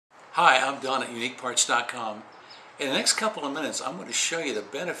Hi, I'm Don at uniqueparts.com. In the next couple of minutes, I'm going to show you the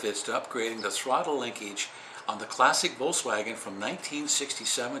benefits to upgrading the throttle linkage on the classic Volkswagen from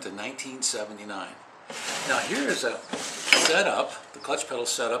 1967 to 1979. Now here is a setup, the clutch pedal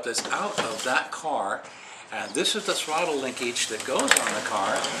setup that's out of that car, and this is the throttle linkage that goes on the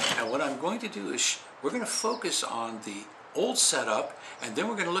car. And what I'm going to do is we're going to focus on the old setup, and then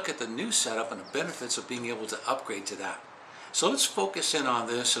we're going to look at the new setup and the benefits of being able to upgrade to that. So let's focus in on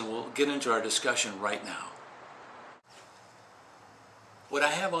this and we'll get into our discussion right now. What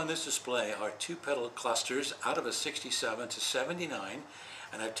I have on this display are two pedal clusters out of a 67 to 79,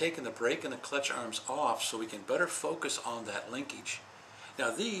 and I've taken the brake and the clutch arms off so we can better focus on that linkage. Now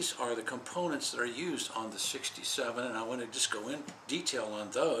these are the components that are used on the 67, and I want to just go in detail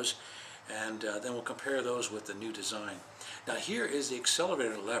on those, and then we'll compare those with the new design. Now here is the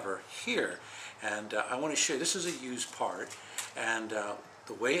accelerator lever here, and I want to show you, this is a used part, and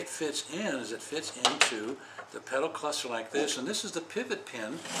the way it fits in is it fits into the pedal cluster like this, and this is the pivot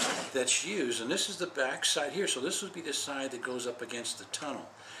pin that's used, and this is the back side here, so this would be the side that goes up against the tunnel.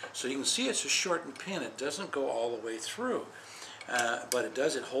 So you can see it's a shortened pin. It doesn't go all the way through, but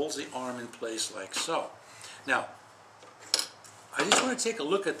it holds the arm in place like so. Now I just want to take a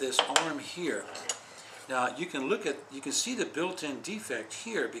look at this arm here. Now you can see the built-in defect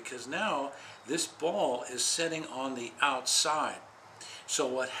here, because now this ball is setting on the outside. So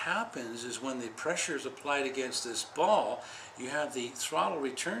what happens is when the pressure is applied against this ball, you have the throttle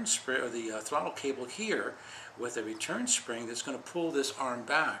return spring, or the throttle cable here with a return spring that's going to pull this arm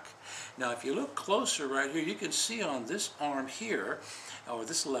back. Now if you look closer right here, you can see on this arm here, or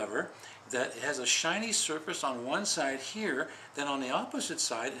this lever, that it has a shiny surface on one side here, then on the opposite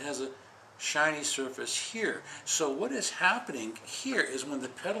side it has a shiny surface here. So what is happening here is when the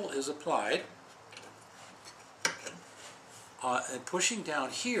pedal is applied and pushing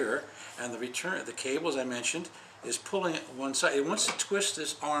down here, and the cable, as I mentioned, is pulling it one side. It wants to twist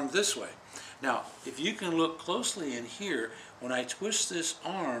this arm this way. Now if you can look closely in here, when I twist this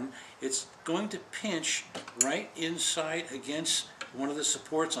arm, it's going to pinch right inside against one of the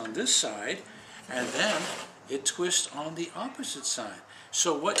supports on this side, and then it twists on the opposite side.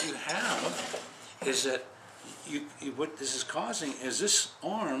 So what you have is that what this is causing is this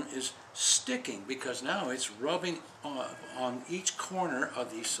arm is sticking, because now it's rubbing on each corner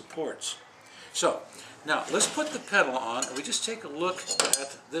of these supports. So now let's put the pedal on, and we just take a look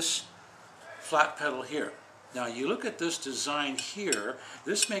at this flat pedal here. Now you look at this design here,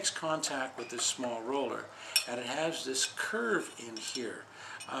 this makes contact with this small roller, and it has this curve in here.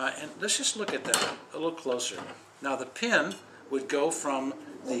 And let's just look at that a little closer. Now the pin would go from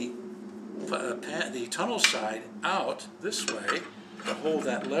the tunnel side out this way to hold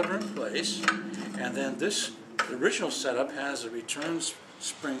that lever in place, and then the original setup has a return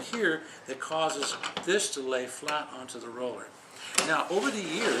spring here that causes this to lay flat onto the roller. Now over the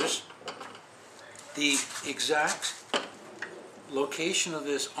years, the exact location of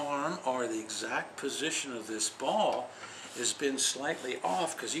this arm or the exact position of this ball has been slightly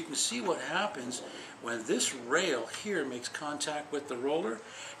off, because you can see what happens when this rail here makes contact with the roller.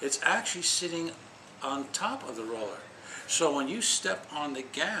 It's actually sitting on top of the roller. So when you step on the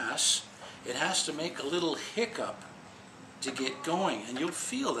gas, it has to make a little hiccup to get going, and you'll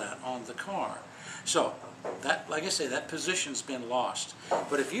feel that on the car. So that, like I say, that position's been lost.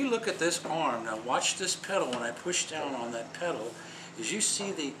 But if you look at this arm, now watch this pedal. When I push down on that pedal, as you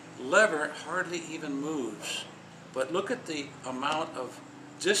see, the lever hardly even moves. But look at the amount of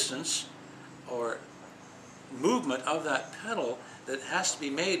distance or movement of that pedal that has to be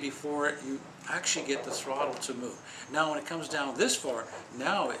made before you actually get the throttle to move. Now when it comes down this far,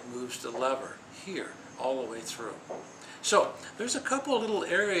 now it moves the lever here all the way through. So there's a couple of little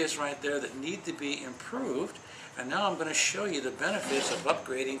areas right there that need to be improved, and now I'm going to show you the benefits of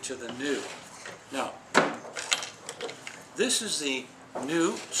upgrading to the new. Now this is the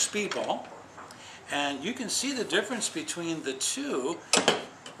new Speedball, and you can see the difference between the two.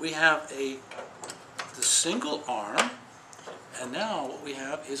 We have the single arm, and now what we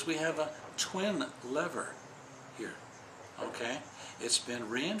have is a twin lever here. Okay, it's been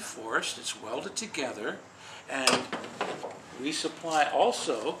reinforced, it's welded together, and we supply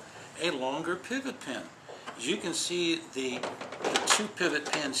also a longer pivot pin. As you can see, the two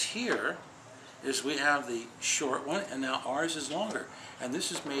pivot pins here is we have the short one, and now ours is longer, and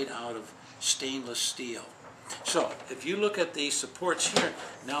this is made out of stainless steel. So if you look at the supports here,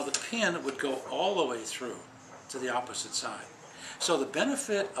 now the pin would go all the way through to the opposite side. So the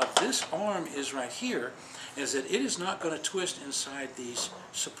benefit of this arm is right here, is that it is not going to twist inside these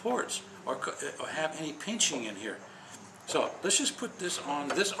supports or have any pinching in here. So let's just put this on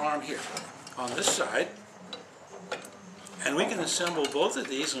this arm here, on this side, and we can assemble both of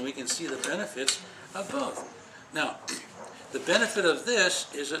these and we can see the benefits of both. Now, the benefit of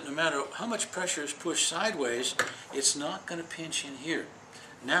this is that no matter how much pressure is pushed sideways, it's not going to pinch in here.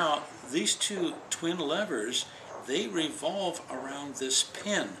 Now, these two twin levers, they revolve around this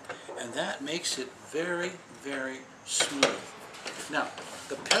pin, and that makes it very, very smooth. Now,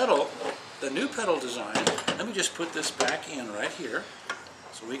 the pedal, the new pedal design, let me just put this back in right here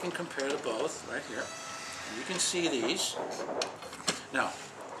so we can compare the both right here. And you can see these. Now,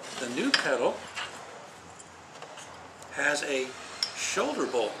 the new pedal has a shoulder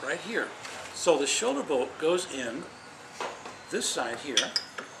bolt right here. So the shoulder bolt goes in this side here,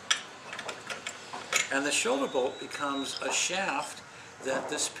 and the shoulder bolt becomes a shaft that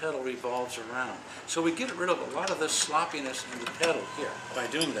this pedal revolves around. So we get rid of a lot of this sloppiness in the pedal here by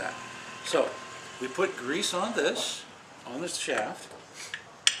doing that. So we put grease on this shaft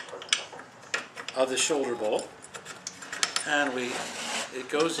of the shoulder bolt, and it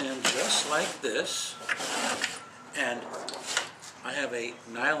goes in just like this, and I have a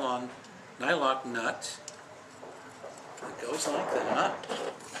nylock nut that goes like that.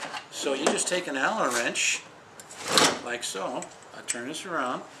 So you just take an Allen wrench like so. I turn this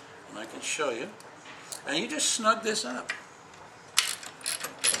around and I can show you, and you just snug this up.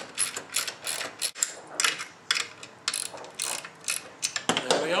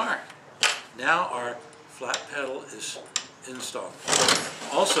 There we are. Now our flat pedal is installed.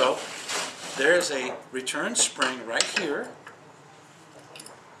 Also, there's a return spring right here,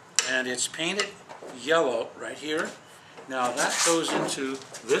 and it's painted yellow right here. Now that goes into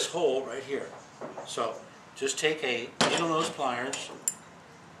this hole right here. So just take a needle nose pliers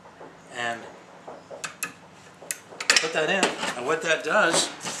and put that in, and what that does,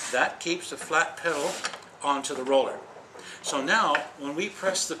 that keeps the flat pedal onto the roller. So now when we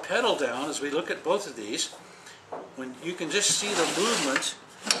press the pedal down, as we look at both of these, when you can just see the movement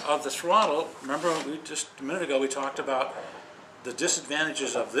of the throttle. Remember, just a minute ago we talked about the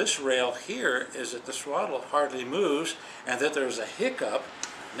disadvantages of this rail here is that the throttle hardly moves and that there's a hiccup.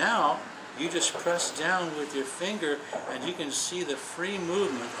 Now you just press down with your finger and you can see the free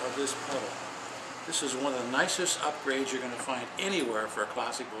movement of this pedal. This is one of the nicest upgrades you're going to find anywhere for a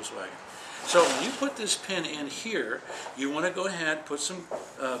classic Volkswagen. So when you put this pin in here, you want to go ahead, put some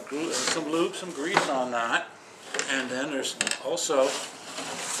lube, some grease on that, and then there's also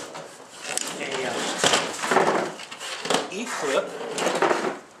a E-clip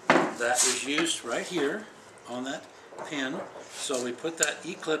that is used right here on that pin. So we put that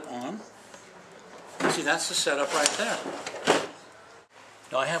E-clip on. See, that's the setup right there.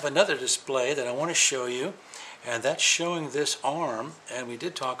 Now I have another display that I want to show you, and that's showing this arm, and we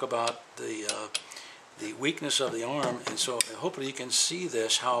did talk about the weakness of the arm, and so hopefully you can see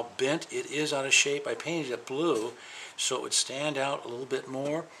this, how bent it is out of shape. I painted it blue so it would stand out a little bit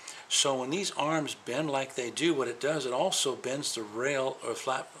more. So when these arms bend like they do, what it does, it also bends the rail or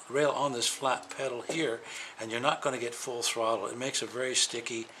flat rail on this flat pedal here, and you're not going to get full throttle. It makes a very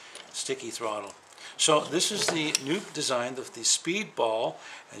sticky throttle. So this is the new design, the speed ball.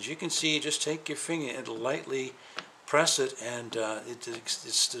 As you can see, just take your finger and lightly press it, and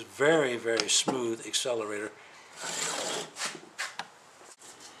it's a very, very smooth accelerator.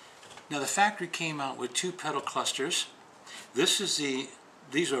 Now the factory came out with two pedal clusters.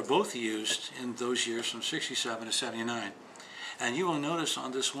 These are both used in those years from 67 to 79. And you will notice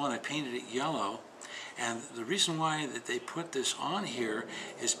on this one I painted it yellow, and the reason why that they put this on here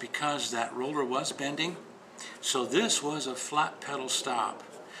is because that roller was bending. So this was a flat pedal stop.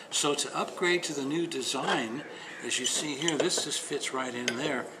 So to upgrade to the new design, as you see here, this just fits right in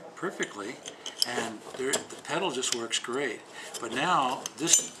there perfectly, and the pedal just works great. But now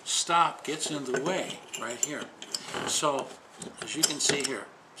this stop gets in the way right here. So as you can see here,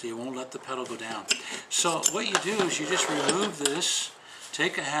 so you won't let the pedal go down. So what you do is you just remove this,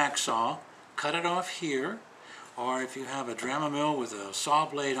 take a hacksaw, cut it off here, or if you have a Drama mill with a saw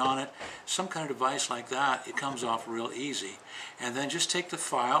blade on it, some kind of device like that, it comes off real easy. And then just take the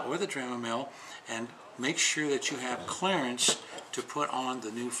file or the Drama mill and make sure that you have clearance to put on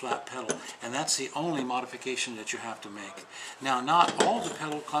the new flat pedal. And that's the only modification that you have to make. Now, not all the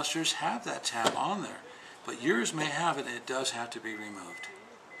pedal clusters have that tab on there, but yours may have it, and it does have to be removed.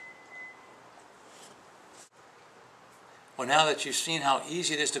 Well, now that you've seen how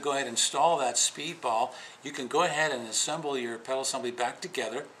easy it is to go ahead and install that speed ball, you can go ahead and assemble your pedal assembly back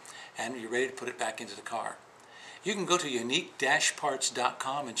together, and you're ready to put it back into the car. You can go to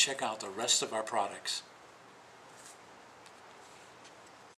unique-parts.com and check out the rest of our products.